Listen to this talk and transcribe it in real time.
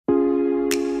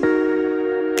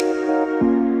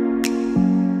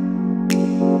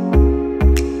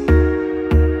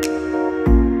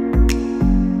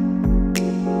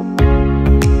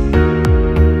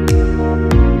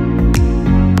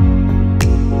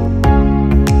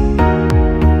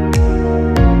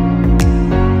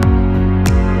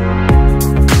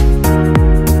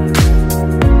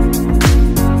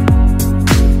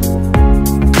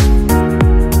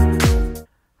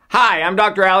Hi, I'm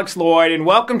Dr. Alex Lloyd, and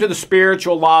welcome to the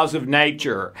Spiritual Laws of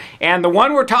Nature. And the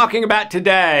one we're talking about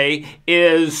today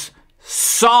is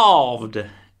solved.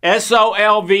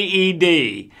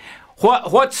 S-O-L-V-E-D.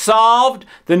 What's solved?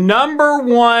 The number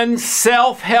one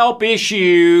self-help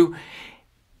issue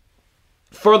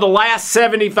for the last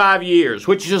 75 years,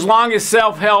 which is as long as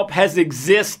self-help has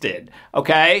existed,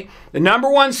 okay? The number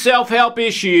one self-help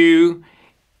issue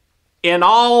in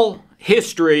all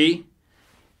history,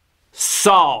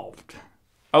 solved.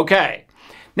 Okay.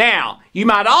 Now, you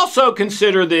might also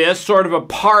consider this sort of a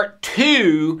part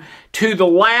two to the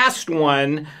last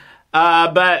one,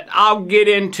 but I'll get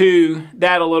into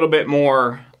that a little bit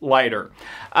more later.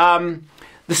 The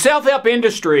self-help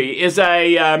industry is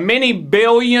a many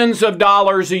billions of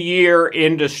dollars a year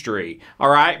industry. All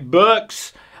right,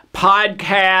 books,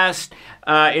 podcasts,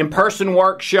 in-person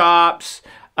workshops,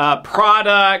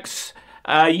 products,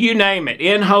 you name it,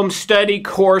 in-home study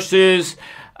courses,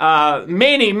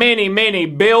 many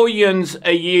billions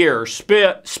a year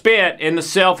spent in the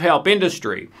self-help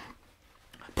industry.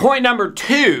 Point number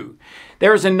two,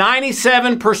 there's a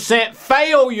 97%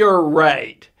 failure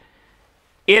rate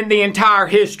in the entire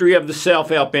history of the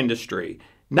self-help industry.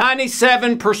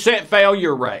 97%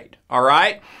 failure rate, all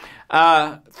right?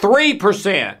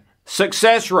 3%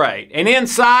 success rate. And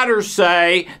insiders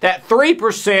say that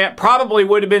 3% probably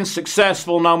would have been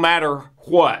successful no matter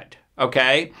what,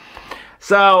 okay?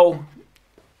 So,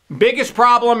 biggest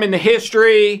problem in the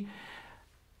history,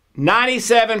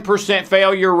 97%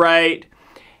 failure rate.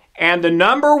 And the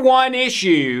number one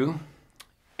issue,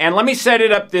 and let me set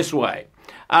it up this way.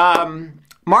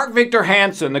 Mark Victor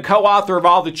Hansen, the co-author of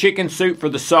all the Chicken Soup for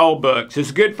the Soul books,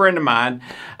 is a good friend of mine.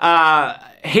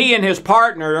 He and his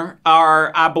partner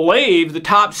are, I believe, the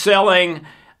top-selling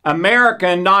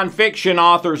American nonfiction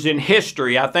authors in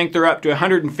history. I think they're up to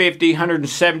 150,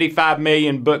 175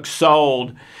 million books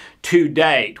sold to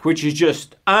date, which is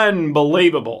just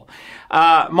unbelievable.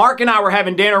 Mark and I were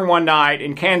having dinner one night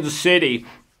in Kansas City,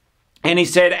 and he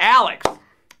said, Alex,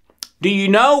 do you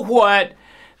know what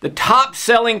the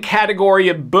top-selling category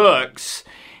of books,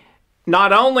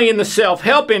 not only in the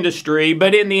self-help industry,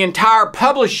 but in the entire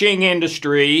publishing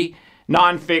industry,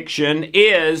 nonfiction,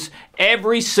 is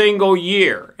every single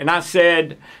year? And I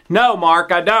said, no,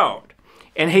 Mark, I don't.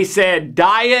 And he said,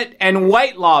 diet and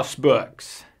weight loss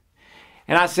books.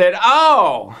 And I said,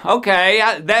 oh,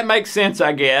 okay, that makes sense,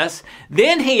 I guess.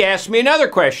 Then he asked me another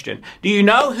question. Do you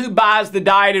know who buys the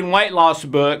diet and weight loss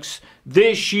books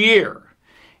this year?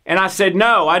 And I said,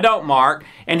 no, I don't, Mark.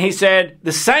 And he said,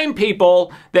 the same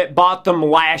people that bought them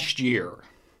last year.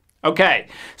 Okay,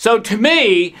 so to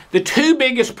me, the two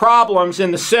biggest problems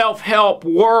in the self-help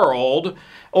world,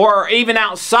 or even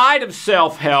outside of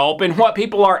self-help, and what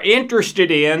people are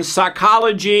interested in,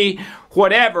 psychology,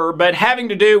 whatever, but having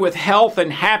to do with health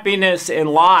and happiness in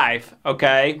life,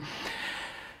 okay?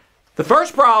 The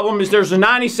first problem is there's a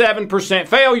 97%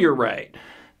 failure rate.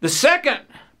 The second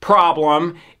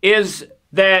problem is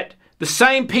that the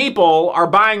same people are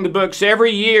buying the books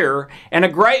every year, and a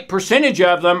great percentage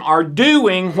of them are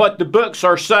doing what the books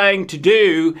are saying to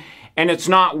do, and it's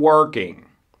not working,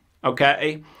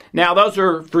 okay? Now, those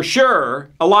are for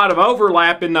sure a lot of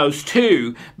overlap in those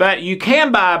two, but you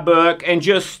can buy a book and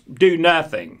just do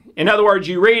nothing. In other words,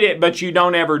 you read it, but you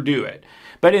don't ever do it.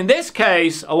 But in this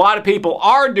case, a lot of people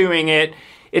are doing it.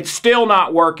 It's still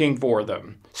not working for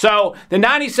them. So the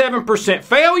 97%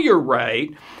 failure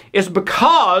rate is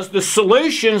because the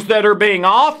solutions that are being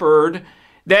offered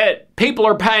that people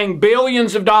are paying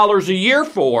billions of dollars a year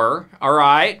for, all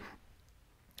right,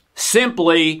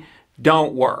 simply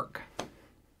don't work.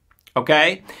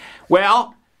 Okay?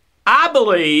 Well, I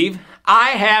believe I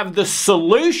have the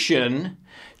solution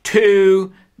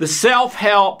to the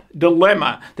self-help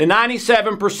dilemma, the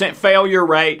 97% failure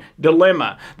rate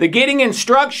dilemma, the getting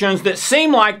instructions that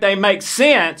seem like they make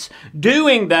sense,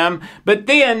 doing them, but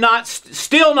then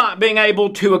still not being able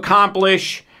to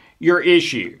accomplish your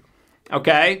issue.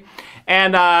 Okay?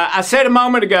 And I said a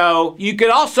moment ago, you could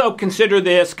also consider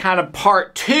this kind of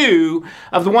part two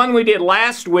of the one we did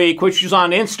last week, which was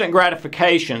on instant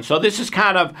gratification. So this is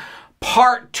kind of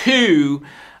part two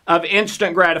of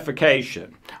instant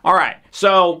gratification. All right,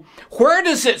 so where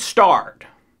does it start?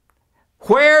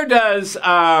 Where does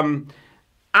I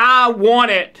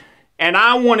want it and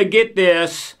I want to get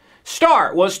this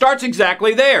start? Well, it starts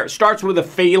exactly there. It starts with a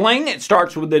feeling. It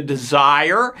starts with a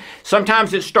desire.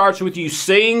 Sometimes it starts with you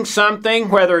seeing something,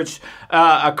 whether it's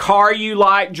a car you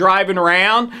like driving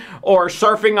around or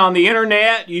surfing on the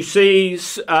internet. You see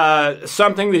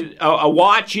something, that a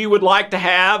watch you would like to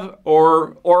have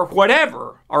or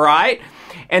whatever, all right?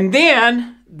 And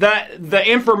then the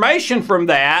information from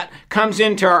that comes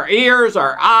into our ears,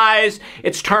 our eyes.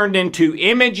 It's turned into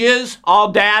images.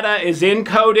 All data is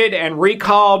encoded and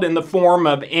recalled in the form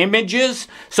of images.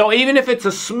 So even if it's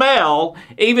a smell,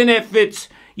 even if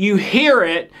you hear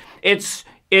it, it's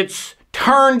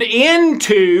turned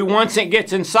into, once it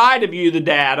gets inside of you, the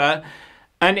data,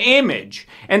 an image.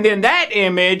 And then that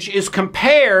image is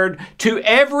compared to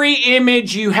every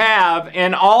image you have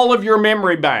in all of your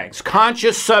memory banks,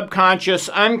 conscious, subconscious,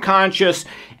 unconscious,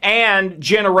 and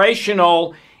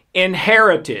generational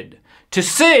inherited, to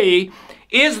see,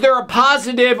 is there a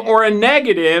positive or a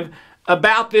negative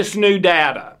about this new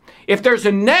data? If there's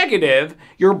a negative,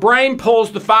 your brain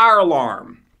pulls the fire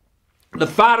alarm, the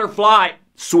fight or flight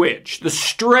switch, the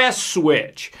stress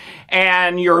switch,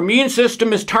 and your immune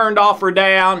system is turned off or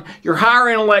down, your higher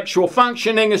intellectual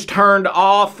functioning is turned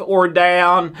off or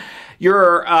down,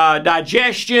 your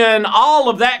digestion, all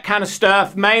of that kind of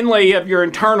stuff, mainly of your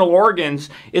internal organs,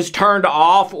 is turned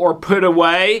off or put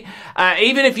away.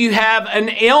 Even if you have an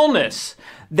illness,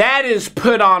 that is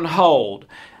put on hold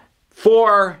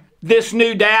for this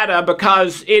new data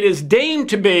because it is deemed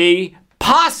to be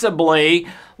possibly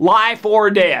life or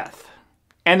death.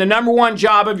 And the number one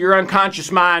job of your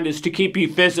unconscious mind is to keep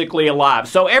you physically alive.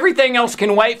 So everything else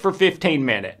can wait for 15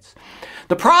 minutes.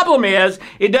 The problem is,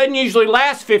 it doesn't usually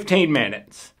last 15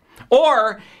 minutes.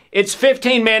 Or it's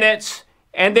 15 minutes,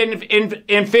 and then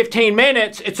in 15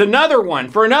 minutes, it's another one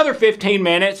for another 15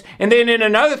 minutes, and then in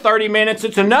another 30 minutes,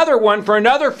 it's another one for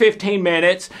another 15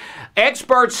 minutes.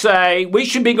 Experts say we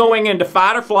should be going into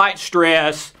fight or flight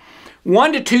stress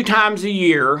 1 to 2 times a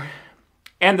year.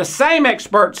 And the same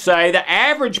experts say the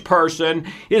average person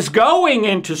is going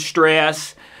into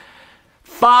stress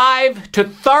 5 to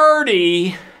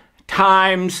 30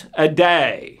 times a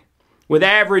day, with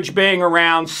average being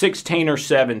around 16 or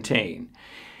 17.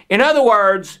 In other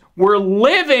words, we're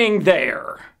living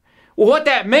there. Well, what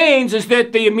that means is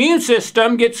that the immune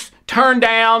system gets turned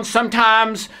down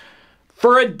sometimes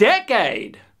for a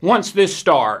decade once this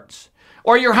starts.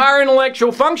 Or your higher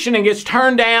intellectual functioning gets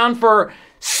turned down for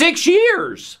 6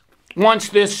 years once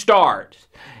this starts.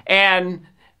 And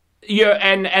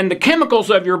the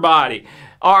chemicals of your body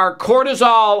are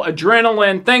cortisol,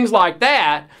 adrenaline, things like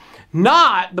that,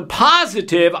 not the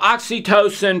positive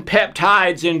oxytocin,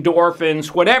 peptides, endorphins,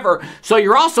 whatever. So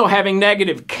you're also having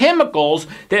negative chemicals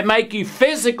that make you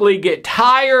physically get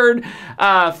tired,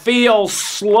 feel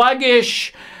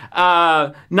sluggish,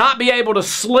 not be able to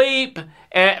sleep,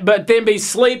 but then be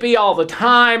sleepy all the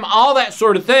time, all that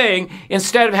sort of thing,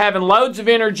 instead of having loads of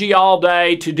energy all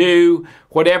day to do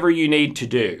whatever you need to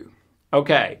do.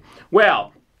 Okay,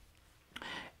 well,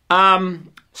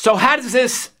 so how does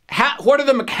this, what are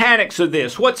the mechanics of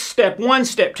this? What's step 1,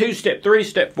 step 2, step 3,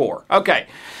 step 4? Okay,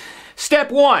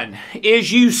 step 1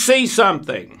 is you see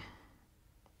something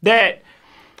that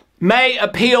may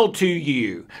appeal to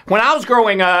you. When I was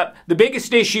growing up, the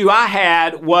biggest issue I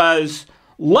had was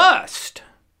lust.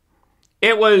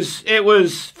 It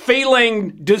was feeling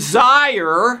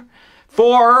desire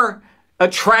for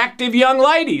attractive young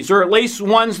ladies, or at least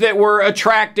ones that were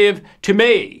attractive to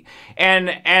me. And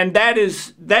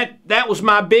that was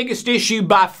my biggest issue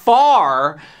by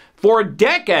far for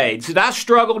decades that I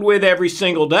struggled with every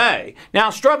single day. Now,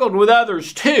 I struggled with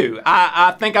others too.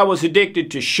 I think I was addicted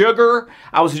to sugar.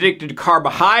 I was addicted to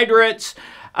carbohydrates.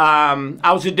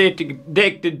 I was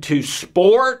addicted to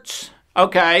sports.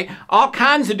 Okay, all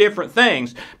kinds of different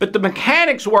things. But the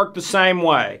mechanics work the same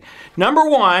way. Number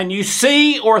 1, you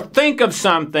see or think of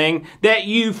something that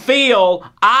you feel,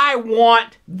 I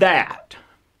want that.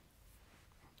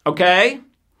 Okay?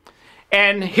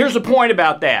 And here's the point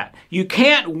about that. You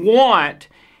can't want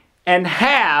and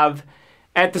have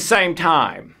at the same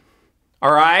time.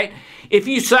 All right? If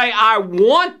you say, I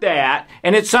want that,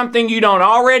 and it's something you don't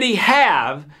already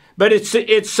have, but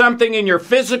it's something in your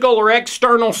physical or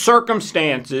external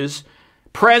circumstances,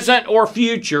 present or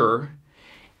future,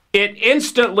 it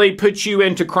instantly puts you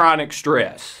into chronic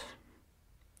stress.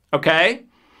 Okay?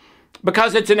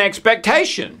 Because it's an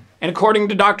expectation. And according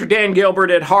to Dr. Dan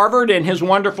Gilbert at Harvard and his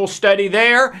wonderful study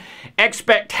there,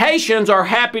 expectations are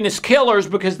happiness killers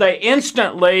because they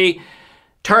instantly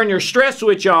turn your stress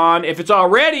switch on. If it's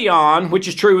already on, which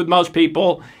is true with most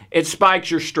people, it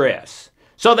spikes your stress.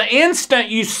 So the instant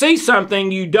you see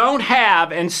something you don't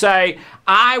have and say,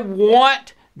 I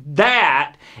want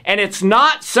that, and it's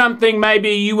not something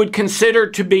maybe you would consider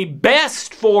to be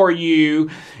best for you,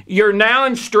 you're now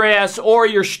in stress or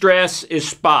your stress is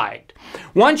spiked.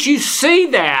 Once you see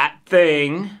that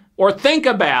thing or think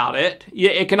about it,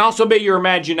 it can also be your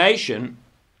imagination,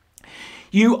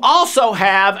 you also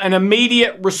have an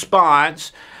immediate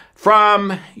response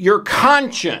from your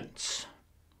conscience,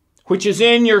 which is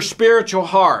in your spiritual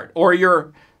heart or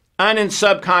your un- and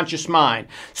subconscious mind.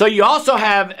 So you also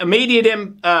have immediate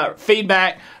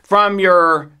feedback from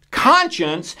your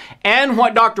conscience and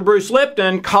what Dr. Bruce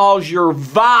Lipton calls your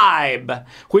vibe,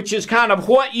 which is kind of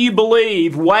what you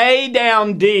believe way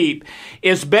down deep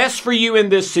is best for you in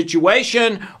this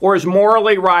situation or is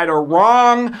morally right or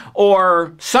wrong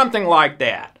or something like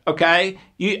that. Okay?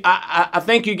 I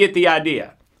think you get the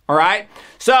idea. All right?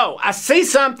 So I see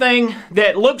something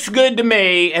that looks good to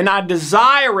me and I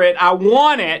desire it. I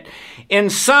want it in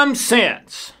some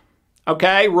sense.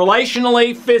 Okay?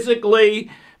 Relationally, physically,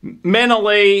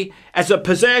 mentally, as a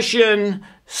possession,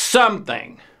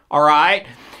 something. All right?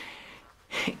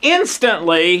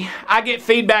 Instantly, I get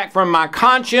feedback from my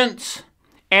conscience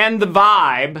and the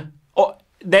vibe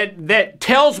that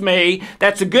tells me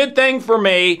that's a good thing for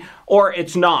me or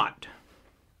it's not.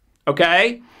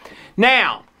 Okay?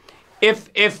 Now,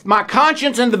 if my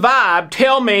conscience and the vibe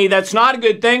tell me that's not a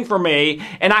good thing for me,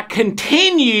 and I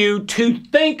continue to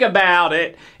think about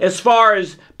it as far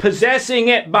as possessing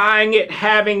it, buying it,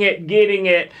 having it, getting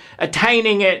it,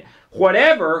 attaining it,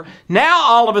 whatever, now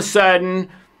all of a sudden,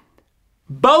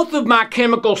 both of my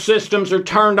chemical systems are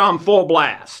turned on full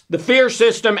blast. The fear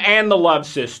system and the love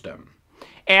system.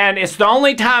 And it's the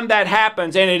only time that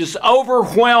happens, and it is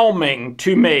overwhelming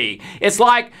to me. It's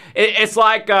like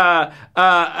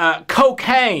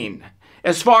cocaine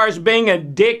as far as being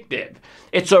addictive.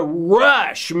 It's a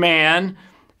rush, man.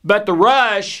 But the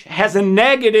rush has a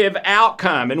negative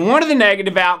outcome. And one of the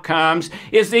negative outcomes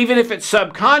is even if it's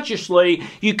subconsciously,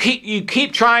 you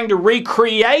keep trying to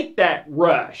recreate that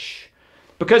rush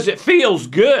because it feels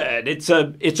good. It's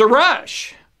a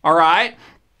rush, all right?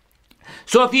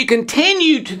 So if you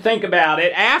continue to think about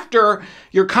it after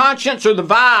your conscience or the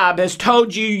vibe has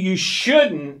told you you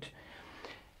shouldn't,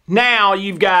 now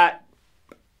you've got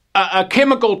a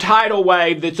chemical tidal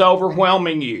wave that's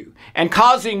overwhelming you and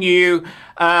causing you,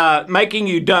 making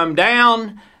you dumb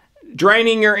down,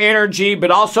 draining your energy,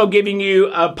 but also giving you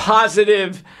a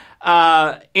positive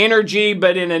energy,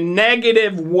 but in a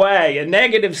negative way, a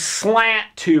negative slant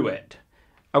to it,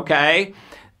 okay?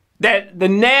 That the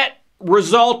net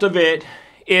result of it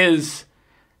is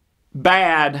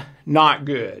bad, not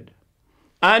good.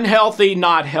 Unhealthy,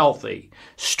 not healthy.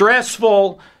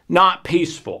 Stressful, not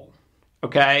peaceful.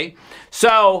 Okay?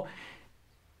 So,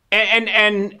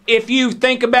 and if you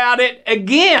think about it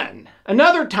again,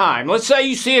 another time, let's say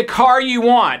you see a car you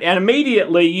want and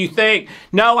immediately you think,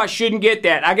 no, I shouldn't get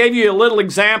that. I gave you a little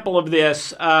example of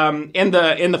this in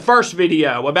the first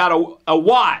video about a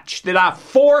watch that I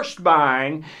forced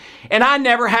buying, and I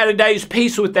never had a day's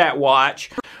peace with that watch,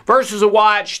 versus a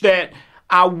watch that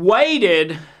I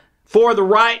waited for the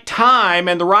right time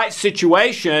and the right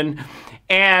situation,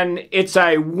 and it's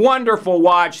a wonderful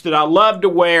watch that I love to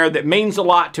wear, that means a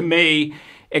lot to me,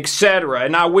 etc.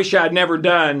 And I wish I'd never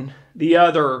done the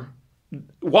other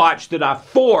watch that I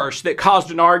forced that caused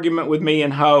an argument with me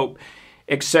and Hope,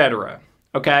 etc.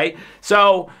 Okay?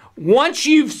 So once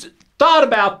you've thought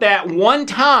about that one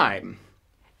time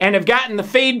and have gotten the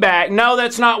feedback, no,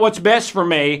 that's not what's best for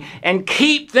me, and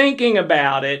keep thinking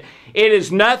about it, it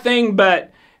is nothing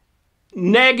but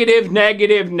negative,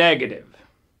 negative, negative.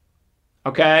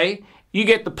 Okay? You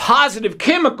get the positive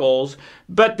chemicals,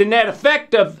 but the net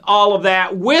effect of all of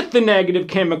that with the negative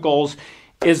chemicals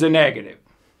is a negative.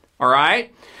 All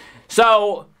right?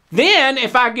 So then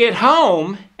if I get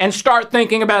home and start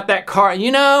thinking about that car,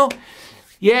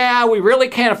 yeah, we really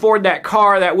can't afford that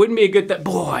car. That wouldn't be a good thing.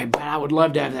 Boy, but I would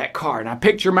love to have that car. And I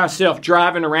picture myself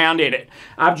driving around in it.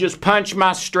 I've just punched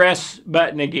my stress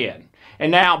button again.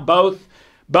 And now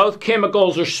both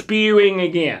chemicals are spewing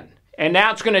again. And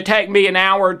now it's going to take me an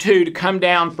hour or two to come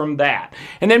down from that.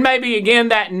 And then maybe again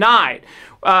that night,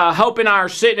 Hope and I are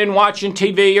sitting and watching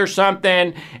TV or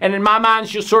something, and then my mind's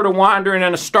just sort of wandering,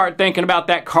 and I start thinking about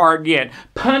that car again.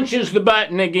 Punches the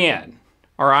button again.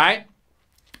 All right?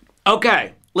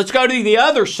 Okay, let's go to the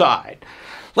other side.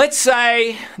 Let's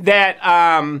say that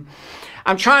I'm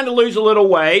trying to lose a little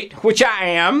weight, which I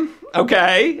am,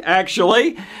 okay,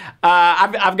 actually.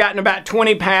 I've gotten about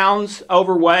 20 pounds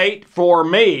overweight, for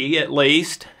me at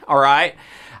least, all right?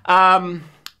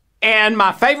 And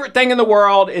my favorite thing in the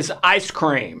world is ice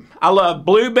cream. I love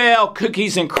Bluebell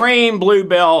cookies and cream,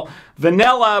 Bluebell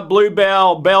vanilla,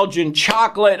 Bluebell Belgian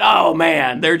chocolate. Oh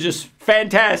man, they're just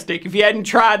fantastic. If you hadn't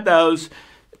tried those,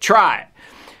 try it.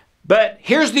 But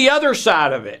here's the other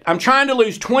side of it. I'm trying to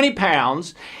lose 20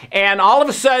 pounds, and all of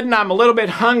a sudden I'm a little bit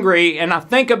hungry, and I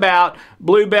think about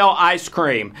Bluebell ice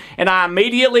cream. And I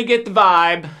immediately get the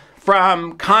vibe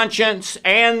from conscience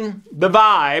and the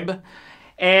vibe,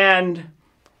 and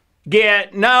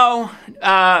get,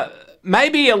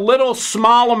 maybe a little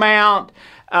small amount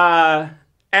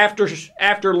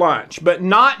after lunch, but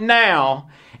not now,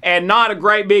 and not a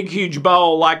great big huge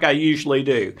bowl like I usually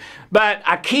do. But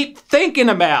I keep thinking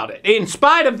about it. In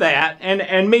spite of that,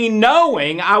 and me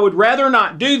knowing I would rather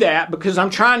not do that because I'm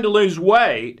trying to lose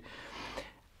weight,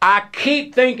 I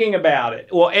keep thinking about it.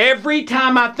 Well, every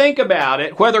time I think about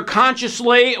it, whether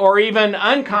consciously or even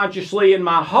unconsciously in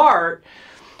my heart,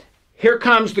 here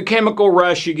comes the chemical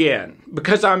rush again,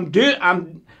 because I'm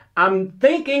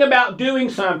thinking about doing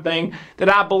something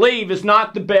that I believe is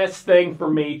not the best thing for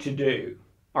me to do.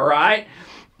 All right?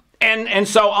 And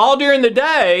so all during the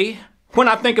day, when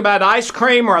I think about ice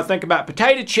cream, or I think about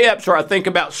potato chips, or I think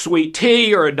about sweet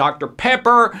tea, or a Dr.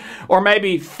 Pepper, or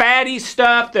maybe fatty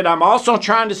stuff that I'm also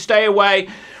trying to stay away,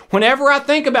 whenever I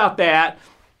think about that,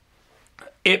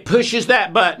 it pushes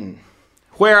that button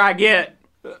where I get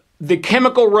the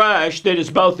chemical rush that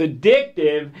is both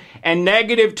addictive and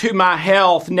negative to my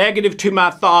health, negative to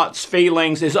my thoughts,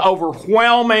 feelings, is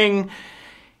overwhelming,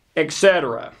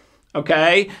 etc.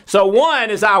 Okay? So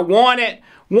one is I want it.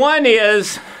 One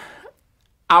is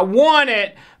I want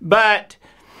it, but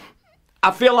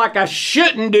I feel like I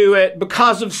shouldn't do it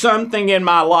because of something in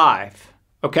my life.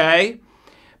 Okay?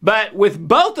 But with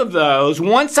both of those,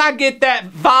 once I get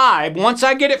that vibe, once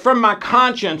I get it from my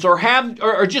conscience,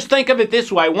 or just think of it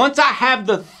this way, once I have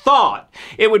the thought,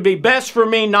 it would be best for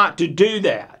me not to do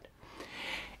that.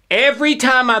 Every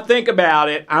time I think about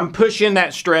it, I'm pushing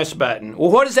that stress button. Well,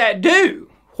 what does that do?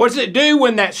 What does it do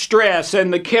when that stress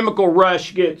and the chemical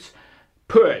rush gets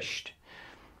pushed?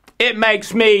 It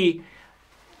makes me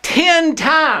 10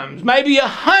 times, maybe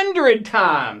 100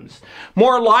 times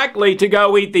more likely to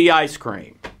go eat the ice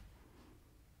cream.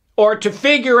 Or to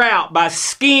figure out by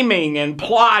scheming and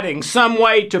plotting some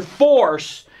way to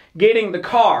force getting the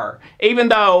car, even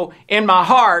though in my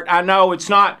heart I know it's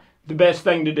not the best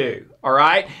thing to do. All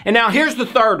right? And now here's the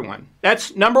third one.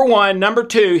 That's number one. Number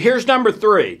two, here's number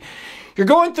three. You're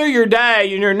going through your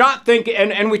day and you're not thinking,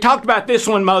 and we talked about this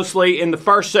one mostly in the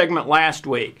first segment last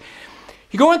week.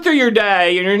 You're going through your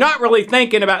day and you're not really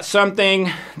thinking about something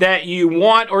that you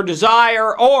want or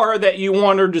desire, or that you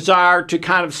want or desire to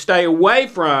kind of stay away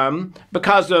from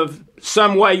because of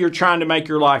some way you're trying to make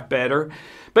your life better.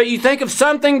 But you think of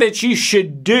something that you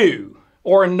should do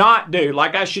or not do.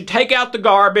 Like I should take out the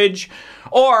garbage,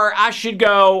 or I should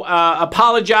go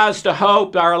apologize to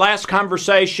Hope. Our last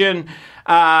conversation,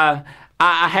 I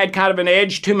had kind of an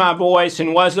edge to my voice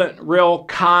and wasn't real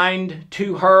kind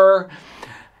to her.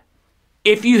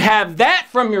 If you have that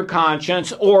from your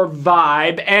conscience or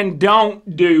vibe and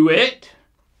don't do it,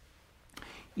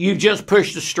 you've just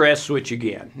pushed the stress switch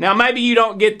again. Now, maybe you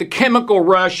don't get the chemical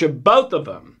rush of both of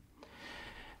them,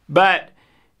 but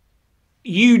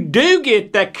you do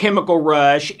get that chemical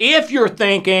rush if you're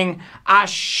thinking, I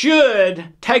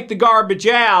should take the garbage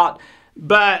out,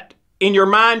 but in your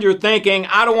mind you're thinking,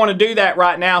 I don't want to do that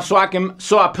right now, so I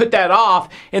put that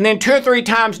off. And then 2 or 3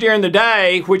 times during the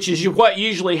day, which is what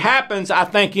usually happens, I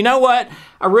think, you know what?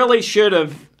 I really should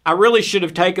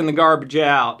have taken the garbage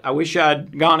out. I wish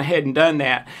I'd gone ahead and done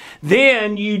that.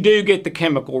 Then you do get the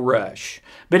chemical rush.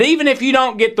 But even if you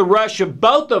don't get the rush of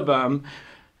both of them,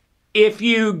 if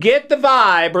you get the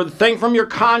vibe or the thing from your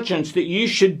conscience that you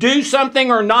should do something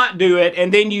or not do it,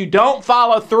 and then you don't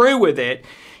follow through with it,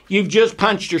 you've just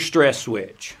punched your stress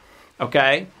switch.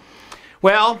 Okay?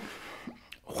 Well,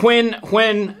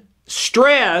 when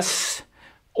stress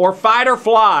or fight or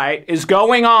flight is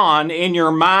going on in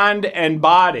your mind and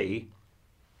body,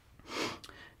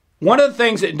 one of the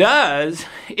things it does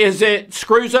is it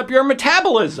screws up your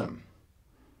metabolism.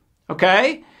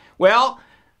 Okay? Well,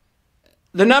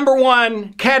 the number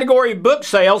one category of book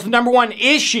sales, the number one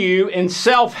issue in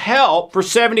self-help for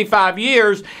 75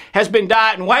 years has been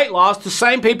diet and weight loss. The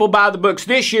same people buy the books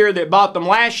this year that bought them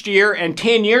last year and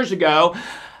 10 years ago.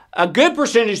 A good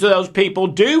percentage of those people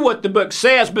do what the book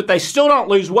says, but they still don't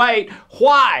lose weight.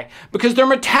 Why? Because their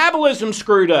metabolism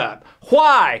screwed up.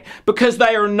 Why? Because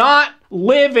they are not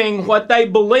living what they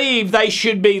believe they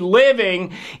should be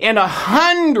living in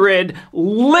 100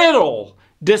 little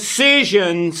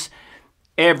decisions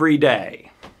every day.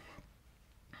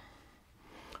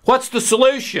 What's the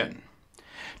solution?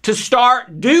 To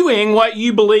start doing what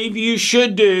you believe you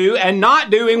should do and not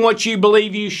doing what you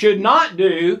believe you should not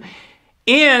do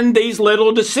in these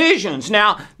little decisions.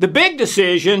 Now, the big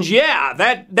decisions,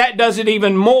 that does it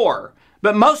even more.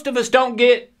 But most of us don't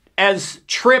get as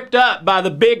tripped up by the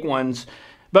big ones,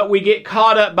 but we get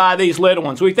caught up by these little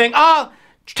ones. We think,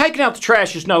 taking out the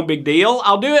trash is no big deal.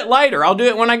 I'll do it later. I'll do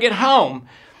it when I get home.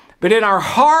 But in our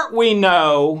heart, we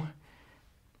know,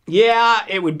 yeah,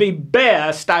 it would be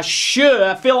best. I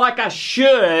feel like I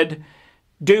should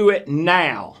do it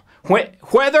now.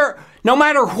 Whether, no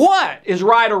matter what is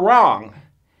right or wrong,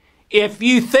 if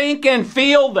you think and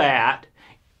feel that,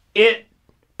 it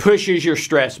pushes your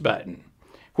stress button,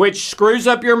 which screws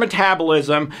up your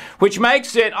metabolism, which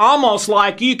makes it almost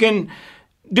like you can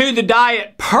do the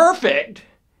diet perfect,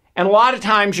 and a lot of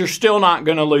times you're still not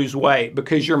going to lose weight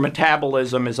because your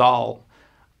metabolism is all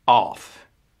off,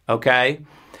 okay?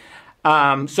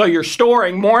 So you're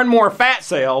storing more and more fat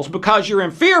cells because you're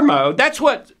in fear mode. That's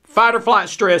what fight or flight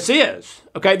stress is,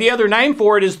 okay? The other name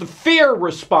for it is the fear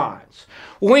response.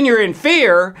 When you're in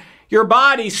fear, your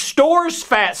body stores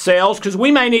fat cells because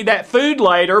we may need that food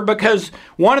later, because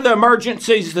one of the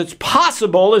emergencies that's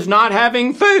possible is not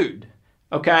having food,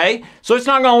 okay? So it's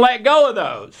not going to let go of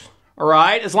those, all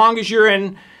right, as long as you're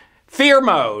in fear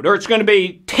mode, or it's going to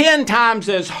be 10 times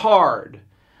as hard,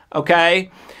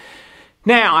 okay?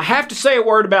 Now, I have to say a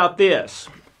word about this.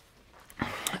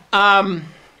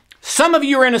 Some of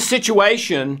you are in a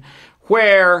situation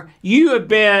where you have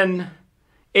been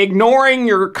ignoring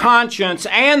your conscience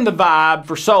and the vibe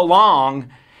for so long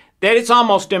that it's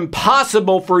almost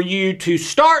impossible for you to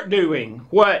start doing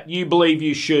what you believe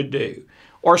you should do,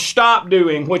 or stop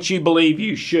doing what you believe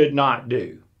you should not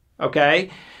do, okay?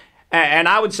 And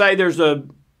I would say there's a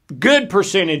good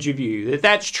percentage of you that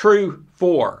that's true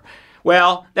for.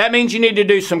 Well, that means you need to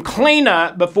do some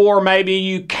cleanup before maybe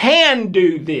you can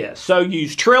do this. So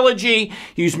use Trilogy,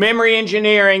 use memory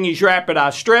engineering, use rapid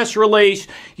eye stress release,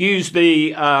 use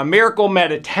the miracle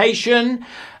meditation,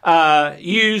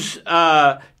 turn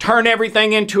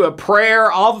everything into a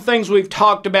prayer, all the things we've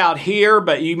talked about here,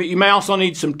 but you may also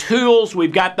need some tools.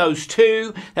 We've got those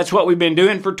too. That's what we've been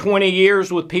doing for 20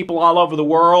 years with people all over the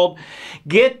world.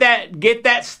 Get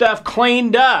that stuff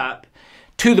cleaned up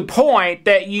to the point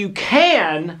that you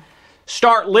can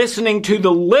start listening to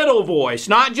the little voice,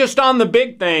 not just on the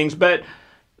big things, but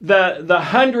the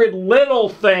 100 little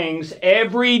things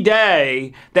every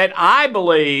day that I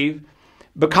believe,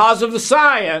 because of the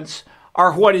science,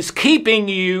 are what is keeping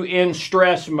you in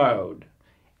stress mode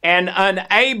and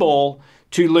unable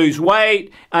to lose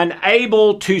weight,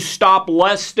 unable to stop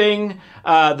lusting,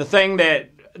 the thing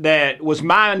that was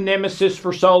my nemesis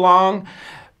for so long,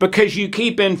 because you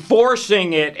keep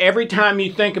enforcing it every time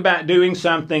you think about doing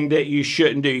something that you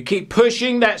shouldn't do. You keep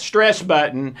pushing that stress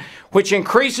button, which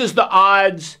increases the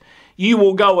odds you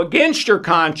will go against your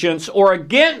conscience or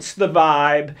against the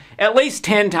vibe at least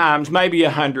 10 times, maybe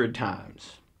 100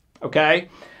 times, okay?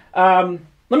 Let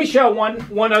me show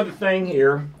one other thing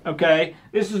here, okay?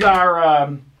 This is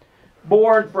our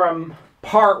board from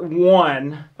part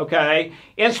 1, okay?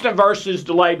 Instant versus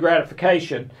delayed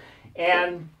gratification.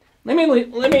 And let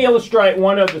me illustrate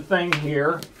one other thing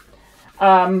here.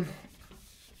 How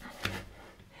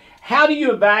do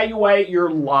you evaluate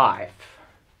your life?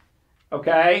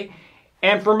 Okay?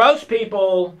 And for most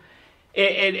people,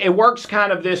 it works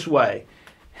kind of this way.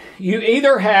 You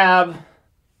either have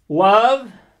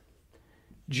love,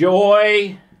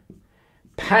 joy,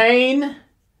 pain,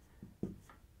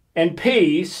 and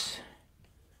peace.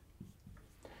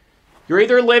 You're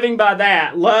either living by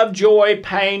that, love, joy,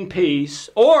 pain, peace,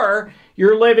 or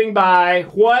you're living by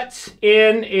what's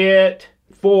in it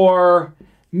for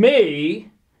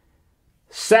me,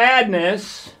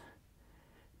 sadness,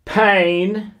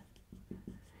 pain,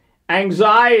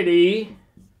 anxiety,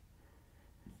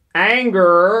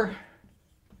 anger,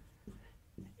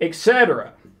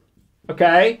 etc.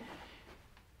 Okay?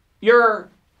 You're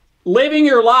living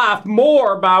your life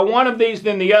more by one of these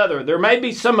than the other. There may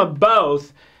be some of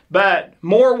both, but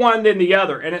more one than the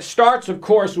other. And it starts, of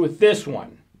course, with this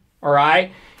one, all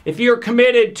right? If you're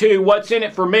committed to what's in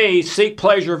it for me, seek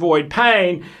pleasure, avoid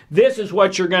pain, this is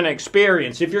what you're going to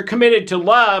experience. If you're committed to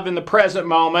love in the present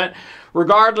moment,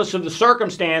 regardless of the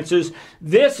circumstances,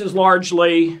 this is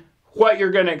largely what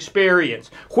you're going to experience.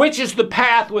 Which is the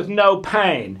path with no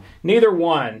pain? Neither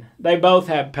one. They both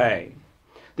have pain.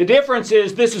 The difference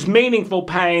is this is meaningful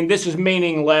pain, this is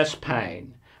meaningless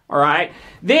pain. All right.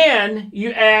 Then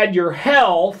you add your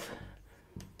health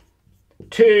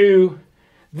to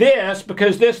this,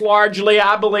 because this largely,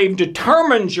 I believe,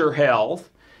 determines your health.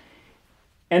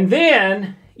 And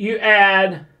then you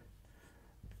add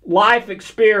life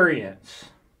experience.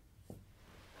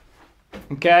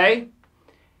 Okay?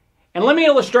 And let me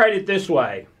illustrate it this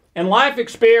way. And life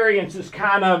experience is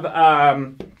kind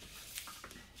of,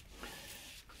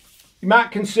 you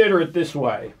might consider it this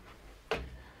way.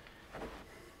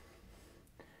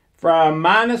 From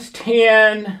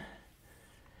 -10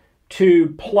 to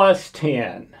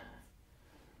 +10.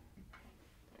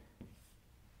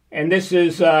 And this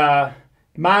is -1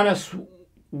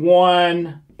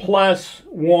 1 plus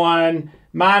 1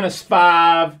 minus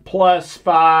 5 plus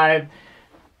 5,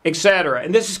 etc.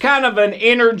 And this is kind of an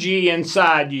energy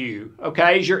inside you,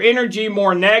 okay? Is your energy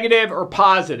more negative or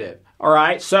positive? All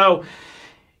right, so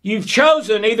you've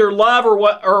chosen either love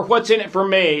or what's in it for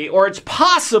me, or it's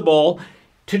possible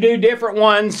to do different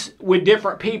ones with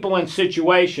different people and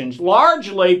situations.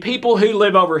 Largely, people who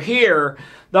live over here,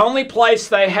 the only place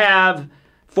they have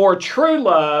for true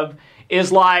love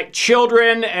is like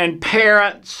children and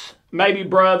parents, maybe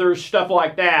brothers, stuff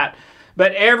like that.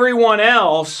 But everyone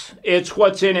else, it's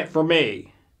what's in it for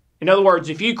me. In other words,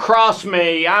 if you cross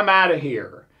me, I'm out of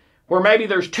here. Where maybe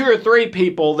there's 2 or 3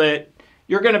 people that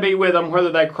you're going to be with them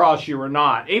whether they cross you or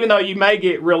not, even though you may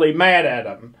get really mad at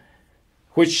them,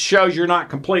 which shows you're not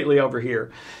completely over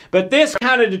here. But this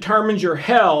kind of determines your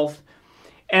health,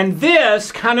 and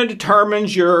this kind of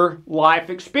determines your life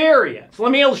experience.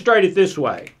 Let me illustrate it this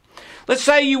way. Let's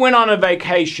say you went on a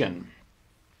vacation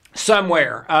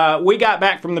somewhere. We got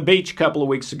back from the beach a couple of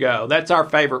weeks ago. That's our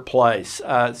favorite place.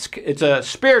 It's a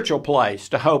spiritual place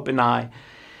to Hope and I.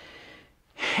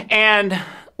 And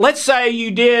let's say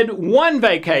you did one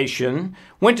vacation,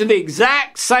 went to the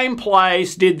exact same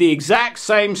place, did the exact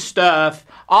same stuff,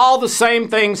 all the same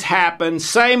things happened,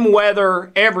 same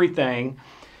weather, everything.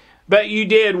 But you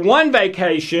did one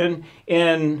vacation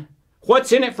in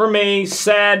what's in it for me,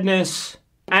 sadness,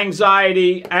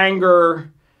 anxiety,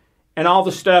 anger, and all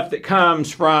the stuff that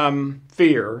comes from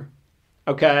fear,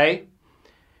 okay?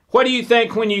 What do you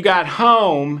think when you got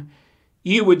home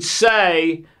you would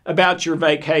say about your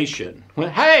vacation?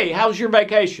 Hey, how's your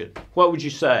vacation? What would you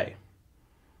say?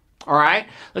 All right?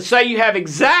 Let's say you have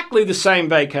exactly the same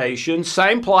vacation,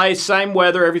 same place, same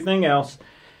weather, everything else,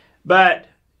 but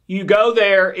you go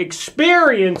there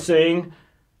experiencing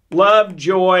love,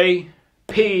 joy,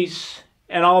 peace,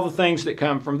 and all the things that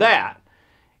come from that.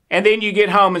 And then you get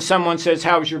home and someone says,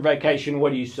 how was your vacation?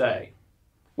 What do you say?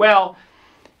 Well,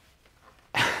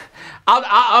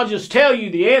 I'll just tell you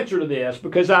the answer to this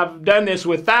because I've done this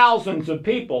with thousands of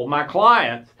people, my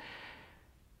clients.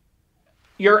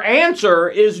 Your answer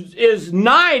is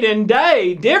night and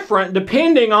day different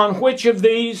depending on which of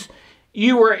these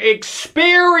you were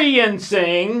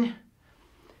experiencing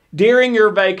during your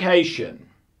vacation.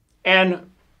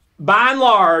 And by and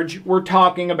large, we're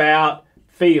talking about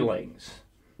feelings.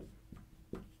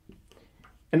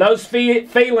 And those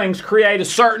feelings create a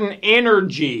certain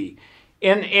energy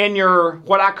in your,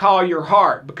 what I call your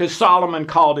heart, because Solomon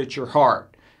called it your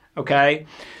heart. Okay?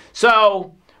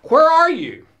 So, where are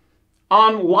you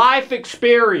on life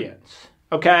experience?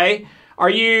 Okay? Are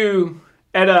you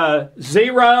at a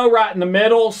 0 right in the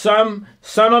middle? Some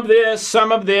of this,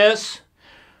 some of this?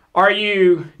 Are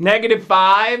you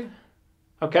 -5?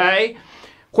 Okay?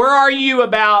 Where are you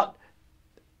about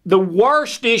the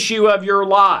worst issue of your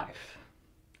life?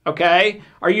 Okay?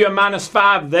 Are you a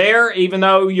 -5 there, even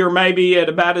though you're maybe at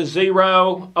about a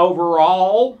 0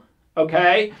 overall?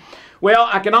 Okay? Well,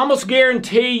 I can almost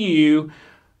guarantee you,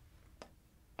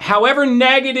 however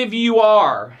negative you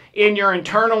are in your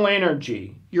internal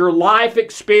energy, your life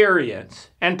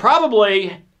experience, and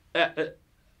probably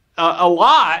a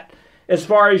lot as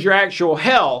far as your actual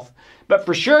health, but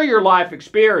for sure your life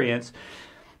experience,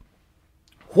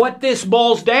 what this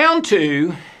boils down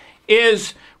to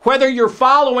is whether you're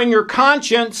following your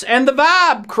conscience and the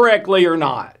vibe correctly or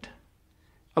not.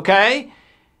 Okay?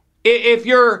 If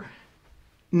you're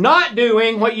not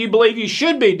doing what you believe you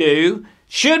should be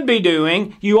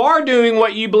doing, you are doing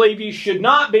what you believe you should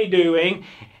not be doing,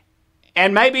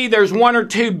 and maybe there's 1 or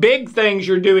 2 big things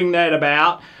you're doing that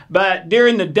about, but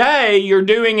during the day, you're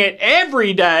doing it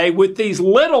every day with these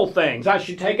little things. I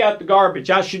should take out the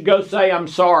garbage. I should go say I'm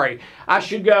sorry. I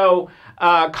should go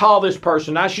call this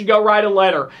person. I should go write a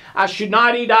letter. I should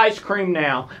not eat ice cream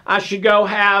now. I should go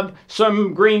have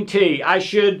some green tea. I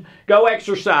should go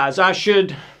exercise.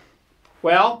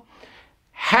 Well,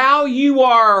 how you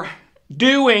are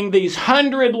doing these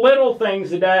 100 little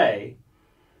things a day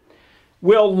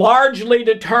will largely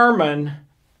determine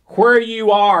where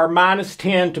you are,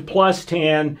 -10 to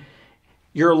 +10,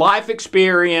 your life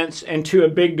experience, and to a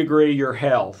big degree, your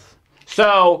health.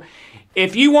 So,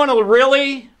 if you want to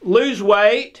really lose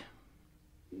weight,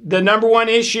 the #1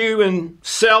 issue in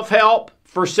self-help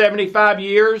for 75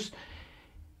 years,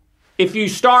 if you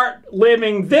start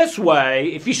living this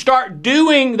way, if you start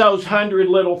doing those 100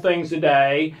 little things a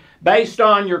day based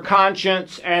on your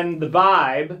conscience and the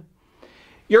vibe,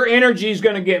 your energy is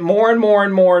going to get more and more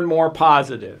and more and more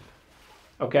positive.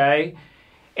 Okay?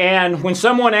 And when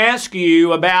someone asks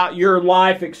you about your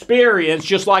life experience,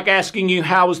 just like asking you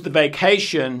how was the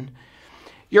vacation,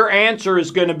 your answer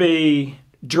is going to be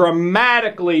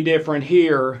dramatically different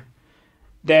here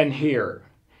than here.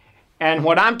 And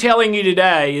what I'm telling you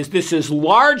today is this is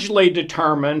largely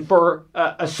determined for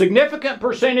a significant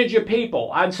percentage of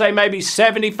people. I'd say maybe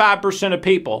 75% of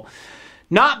people.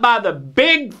 Not by the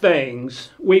big things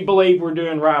we believe we're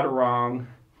doing right or wrong,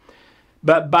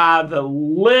 but by the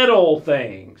little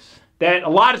things that a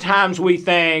lot of times we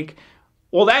think,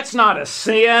 well, that's not a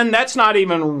sin. That's not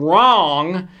even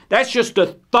wrong. That's just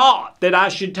a thought that I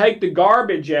should take the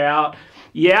garbage out.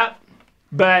 Yep,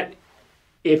 but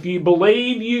if you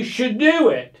believe you should do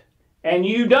it and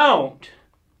you don't,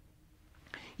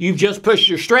 you've just pushed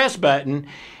your stress button.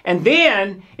 And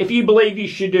then, if you believe you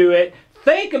should do it,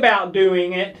 think about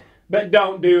doing it, but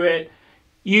don't do it,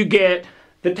 you get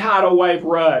the tidal wave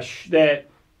rush that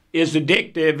is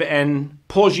addictive and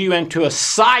pulls you into a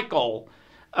cycle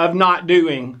of not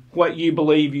doing what you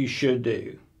believe you should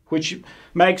do, which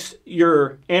makes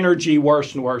your energy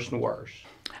worse and worse and worse.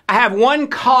 I have one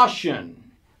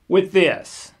caution with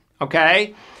this,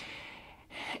 okay?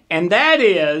 And that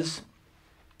is,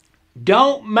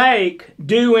 don't make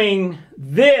doing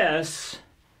this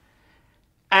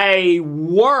a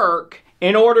work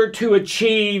in order to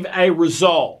achieve a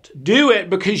result. Do it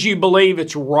because you believe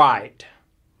it's right.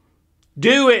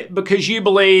 Do it because you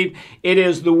believe it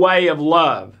is the way of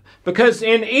love. Because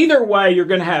in either way, you're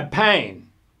going to have pain.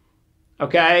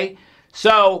 Okay?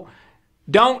 So,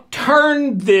 don't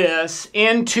turn this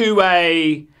into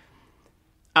a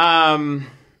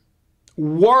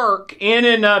work in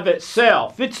and of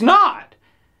itself. It's not.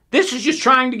 This is just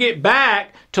trying to get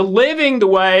back to living the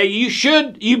way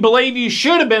you believe you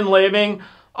should have been living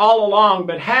all along,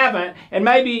 but haven't, and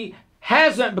maybe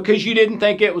hasn't because you didn't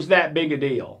think it was that big a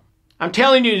deal. I'm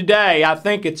telling you today, I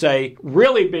think it's a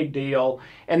really big deal,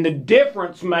 and the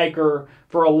difference maker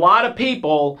for a lot of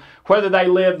people, whether they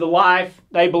live the life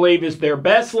they believe is their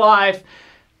best life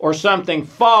or something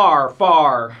far,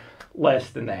 far less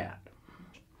than that.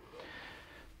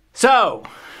 So,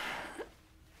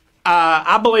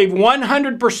 I believe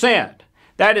 100%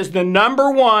 that is the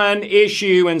number one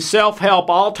issue in self-help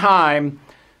all time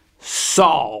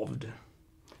solved.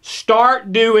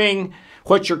 Start doing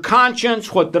what your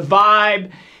conscience, what the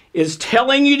vibe is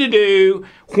telling you to do,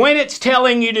 when it's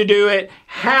telling you to do it,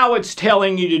 how it's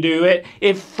telling you to do it.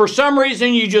 If for some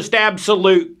reason you just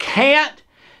absolute can't,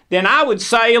 then I would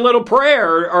say a little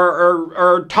prayer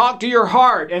or talk to your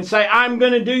heart and say, I'm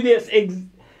going to do this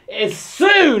as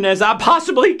soon as I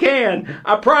possibly can.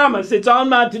 I promise, it's on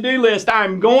my to-do list.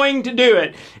 I'm going to do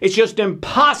it. It's just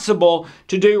impossible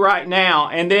to do right now.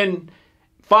 And then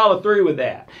follow through with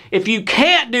that. If you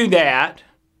can't do that,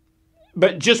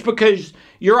 but just because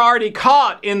you're already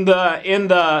caught in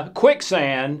the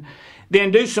quicksand,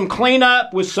 then do some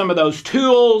cleanup with some of those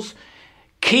tools.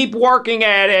 Keep working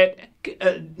at it.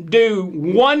 Do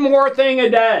one more thing a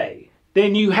day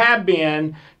than you have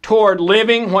been toward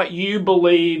living what you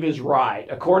believe is right,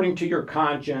 according to your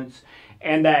conscience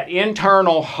and that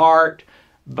internal heart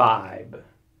vibe.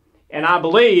 And I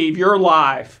believe your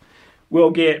life will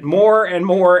get more and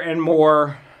more and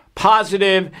more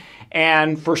positive.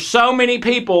 And for so many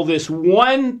people, this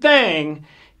one thing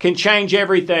can change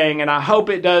everything. And I hope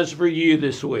it does for you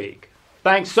this week.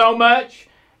 Thanks so much,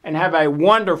 and have a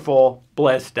wonderful,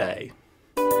 blessed day.